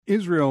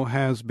Israel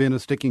has been a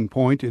sticking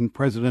point in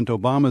President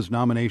Obama's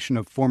nomination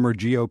of former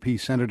GOP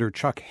Senator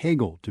Chuck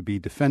Hagel to be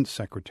defense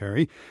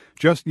secretary.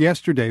 Just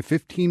yesterday,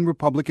 15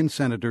 Republican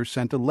senators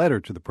sent a letter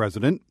to the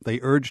president. They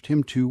urged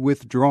him to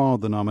withdraw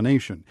the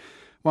nomination.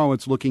 While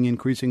it's looking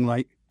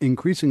increasingly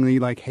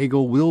like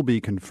Hagel will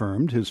be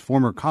confirmed, his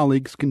former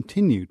colleagues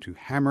continue to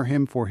hammer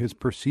him for his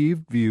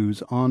perceived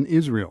views on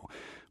Israel.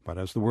 But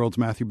as the World's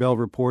Matthew Bell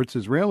reports,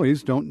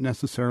 Israelis don't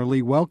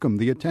necessarily welcome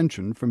the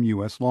attention from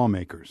U.S.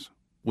 lawmakers.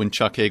 When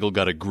Chuck Hagel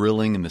got a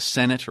grilling in the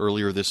Senate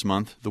earlier this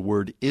month, the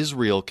word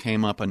Israel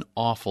came up an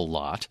awful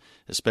lot,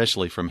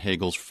 especially from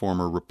Hagel's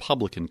former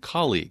Republican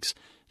colleagues.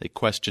 They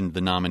questioned the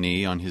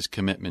nominee on his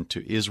commitment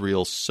to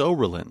Israel so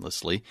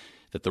relentlessly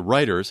that the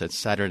writers at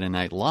Saturday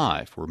Night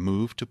Live were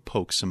moved to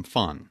poke some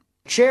fun.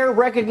 Chair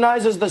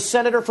recognizes the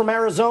senator from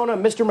Arizona,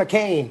 Mr.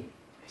 McCain.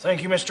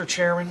 Thank you, Mr.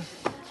 Chairman.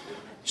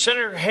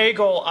 Senator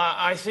Hagel,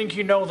 I think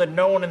you know that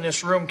no one in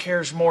this room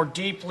cares more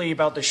deeply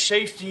about the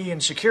safety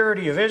and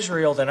security of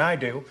Israel than I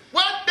do.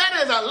 What? That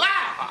is a lie!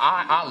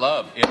 I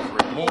love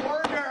Israel.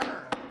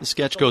 Order! The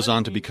sketch goes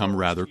on to become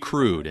rather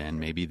crude, and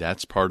maybe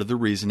that's part of the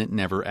reason it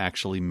never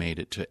actually made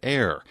it to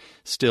air.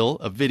 Still,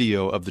 a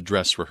video of the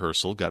dress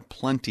rehearsal got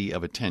plenty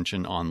of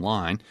attention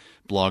online.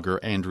 Blogger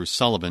Andrew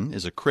Sullivan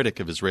is a critic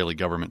of Israeli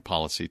government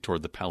policy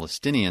toward the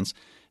Palestinians,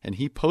 and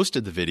he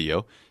posted the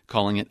video,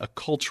 calling it a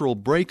cultural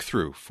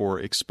breakthrough for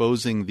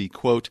exposing the,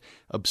 quote,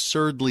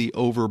 absurdly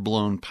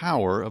overblown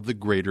power of the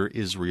Greater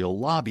Israel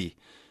lobby.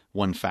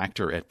 One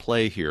factor at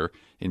play here,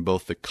 in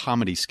both the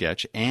comedy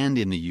sketch and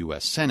in the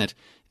U.S. Senate,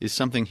 is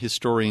something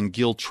historian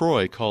Gil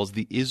Troy calls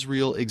the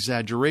Israel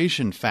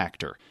exaggeration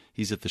factor.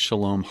 He's at the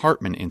Shalom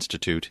Hartman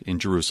Institute in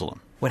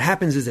Jerusalem. What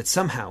happens is that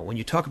somehow, when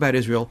you talk about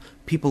Israel,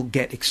 people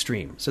get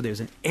extreme. So there's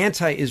an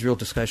anti-Israel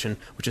discussion,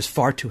 which is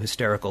far too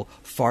hysterical,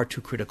 far too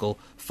critical,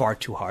 far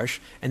too harsh.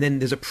 And then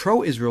there's a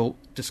pro-Israel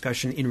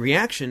discussion in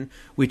reaction,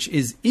 which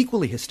is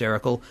equally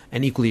hysterical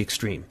and equally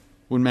extreme.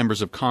 When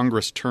members of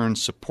Congress turn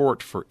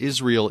support for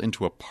Israel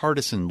into a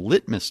partisan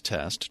litmus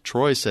test,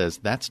 Troy says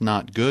that's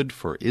not good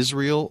for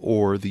Israel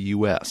or the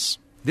U.S.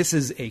 This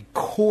is a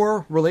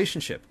core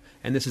relationship.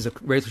 And this is a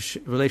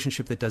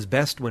relationship that does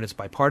best when it's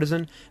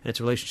bipartisan, and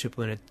it's a relationship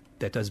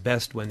that does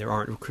best when there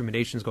aren't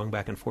recriminations going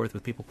back and forth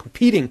with people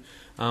competing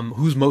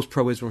who's most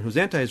pro-Israel and who's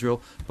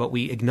anti-Israel. But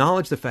we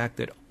acknowledge the fact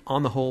that,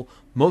 on the whole,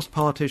 most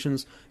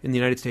politicians in the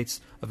United States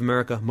of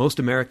America, most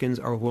Americans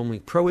are overwhelmingly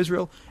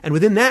pro-Israel. And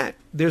within that,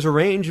 there's a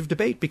range of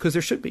debate, because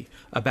there should be,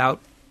 about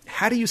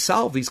how do you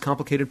solve these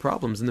complicated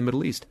problems in the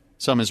Middle East.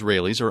 Some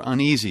Israelis are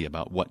uneasy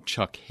about what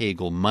Chuck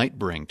Hagel might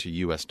bring to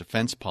U.S.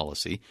 defense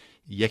policy.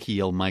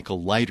 Yechiel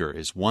Michael Leiter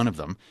is one of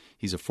them.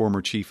 He's a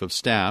former chief of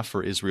staff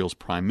for Israel's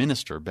Prime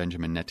Minister,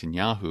 Benjamin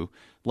Netanyahu.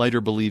 Leiter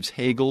believes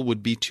Hagel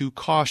would be too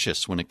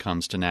cautious when it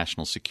comes to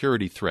national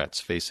security threats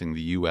facing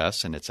the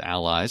U.S. and its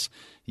allies.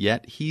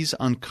 Yet he's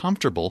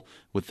uncomfortable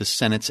with the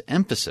Senate's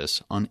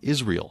emphasis on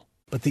Israel.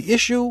 But the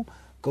issue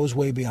goes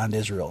way beyond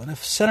Israel. And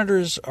if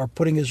senators are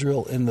putting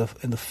Israel in the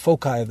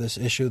foci of this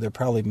issue, they're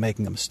probably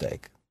making a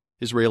mistake.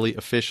 Israeli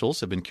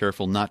officials have been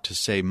careful not to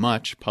say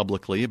much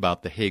publicly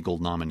about the Hagel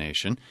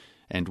nomination.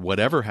 And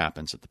whatever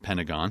happens at the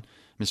Pentagon,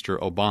 Mr.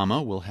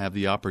 Obama will have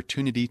the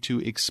opportunity to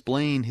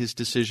explain his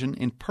decision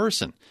in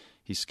person.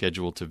 He's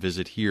scheduled to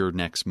visit here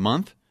next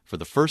month for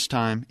the first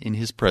time in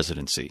his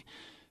presidency.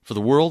 For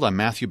The World, I'm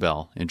Matthew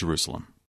Bell in Jerusalem.